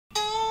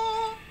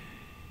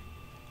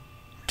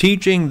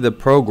Teaching the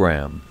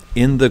program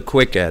in the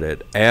quick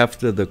edit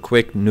after the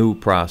quick new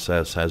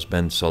process has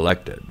been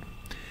selected.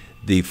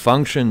 The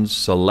functions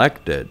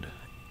selected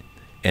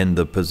and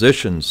the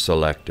positions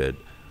selected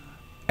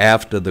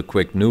after the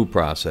quick new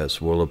process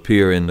will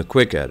appear in the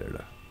quick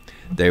editor.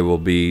 They will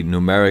be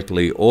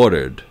numerically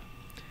ordered.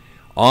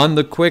 On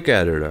the quick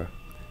editor,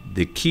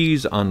 the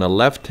keys on the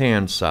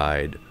left-hand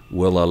side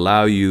will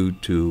allow you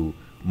to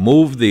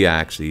move the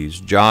axes,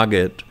 jog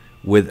it,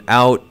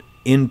 without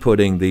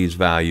inputting these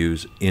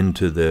values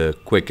into the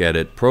quick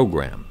edit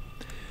program.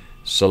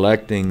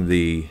 Selecting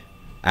the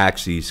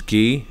axes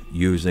key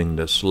using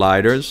the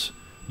sliders,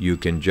 you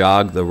can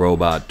jog the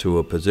robot to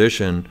a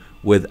position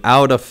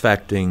without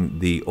affecting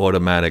the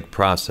automatic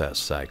process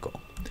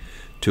cycle.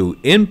 To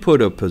input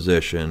a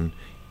position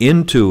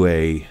into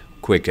a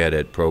quick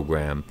edit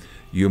program,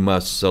 you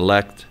must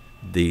select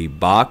the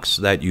box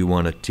that you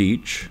want to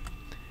teach,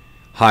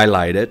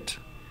 highlight it,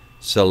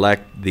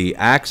 select the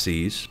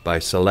axes by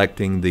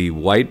selecting the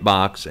white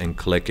box and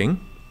clicking,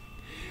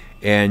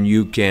 and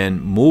you can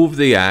move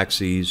the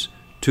axes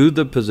to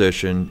the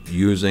position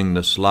using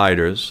the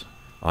sliders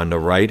on the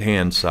right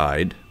hand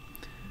side,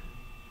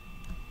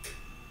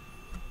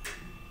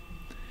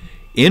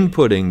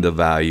 inputting the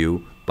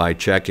value by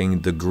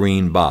checking the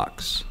green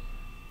box.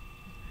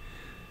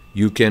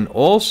 You can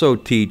also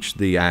teach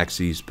the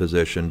axes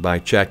position by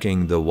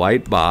checking the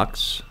white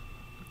box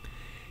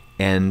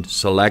and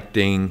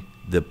selecting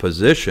the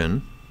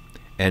position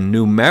and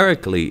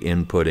numerically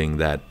inputting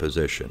that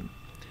position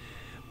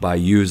by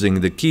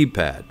using the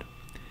keypad.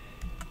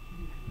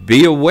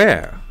 Be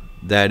aware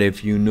that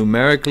if you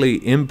numerically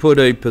input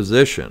a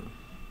position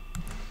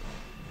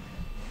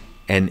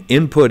and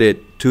input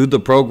it to the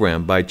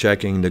program by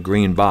checking the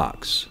green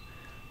box,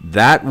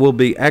 that will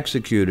be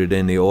executed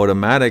in the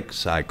automatic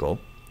cycle.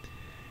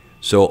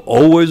 So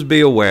always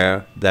be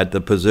aware that the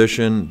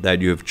position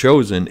that you have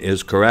chosen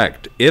is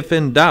correct. If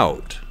in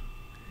doubt,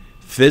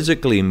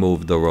 physically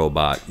move the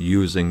robot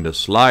using the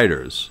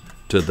sliders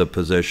to the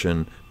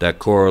position that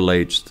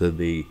correlates to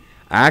the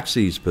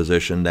axis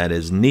position that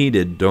is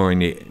needed during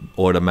the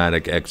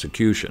automatic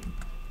execution.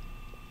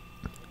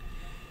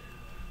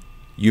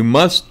 You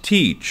must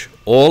teach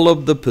all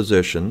of the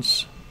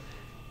positions.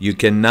 You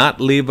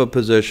cannot leave a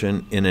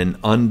position in an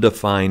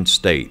undefined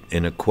state,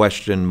 in a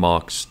question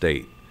mark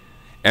state.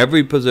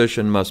 Every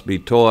position must be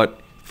taught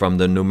from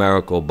the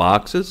numerical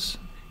boxes,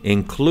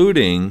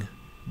 including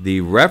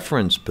the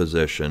reference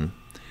position,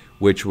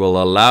 which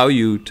will allow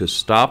you to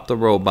stop the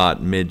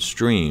robot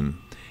midstream,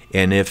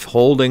 and if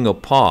holding a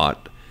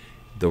part,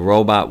 the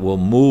robot will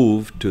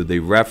move to the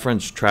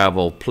reference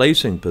travel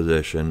placing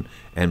position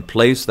and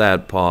place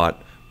that part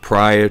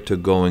prior to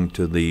going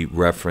to the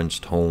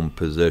referenced home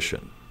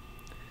position.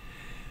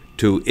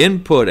 To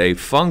input a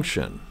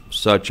function,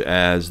 such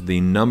as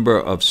the number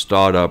of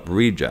startup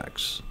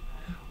rejects,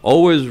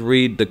 always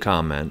read the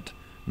comment,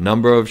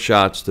 number of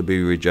shots to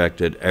be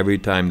rejected every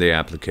time the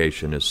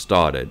application is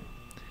started.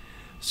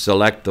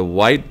 Select the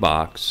white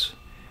box,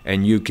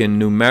 and you can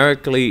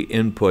numerically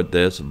input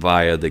this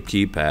via the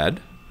keypad,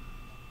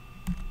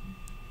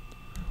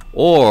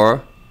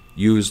 or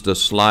use the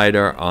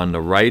slider on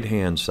the right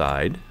hand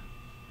side,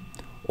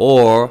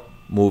 or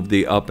move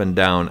the up and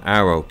down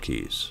arrow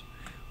keys.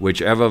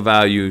 Whichever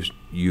value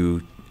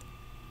you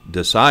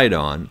decide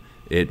on,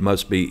 it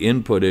must be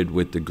inputted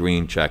with the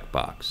green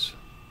checkbox.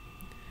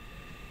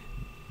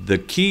 The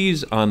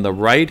keys on the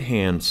right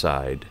hand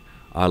side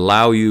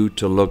allow you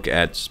to look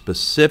at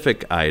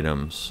specific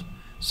items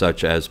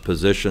such as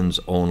positions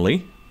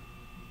only,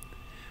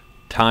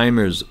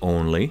 timers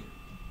only,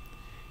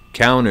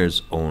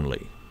 counters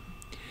only.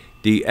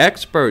 The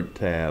Expert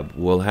tab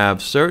will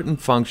have certain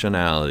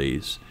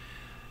functionalities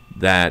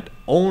that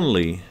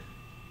only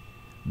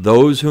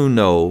those who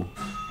know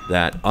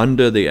that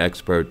under the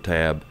Expert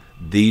tab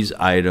these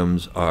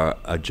items are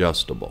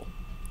adjustable.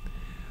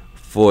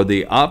 For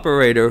the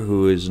operator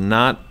who is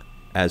not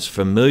as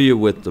familiar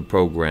with the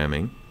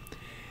programming,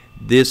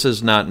 this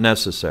is not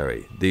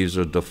necessary. These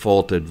are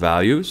defaulted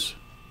values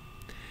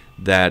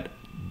that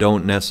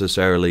don't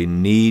necessarily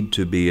need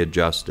to be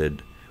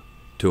adjusted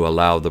to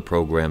allow the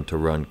program to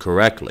run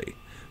correctly.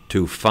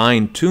 To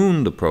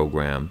fine-tune the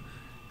program,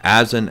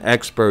 as an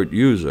expert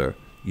user,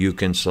 you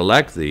can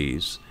select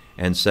these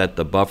and set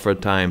the buffer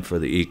time for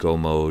the eco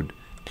mode,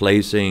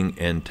 placing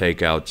and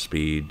takeout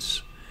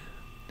speeds,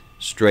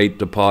 straight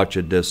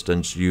departure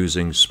distance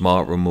using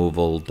smart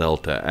removal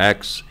delta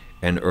X,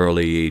 and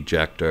early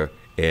ejector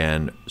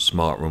and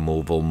smart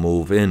removal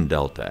move in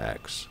delta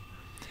X.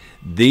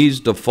 These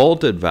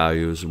defaulted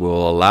values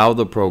will allow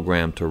the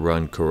program to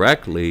run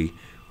correctly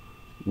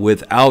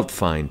without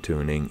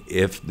fine-tuning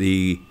if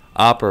the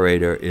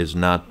operator is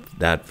not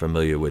that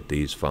familiar with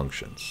these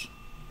functions.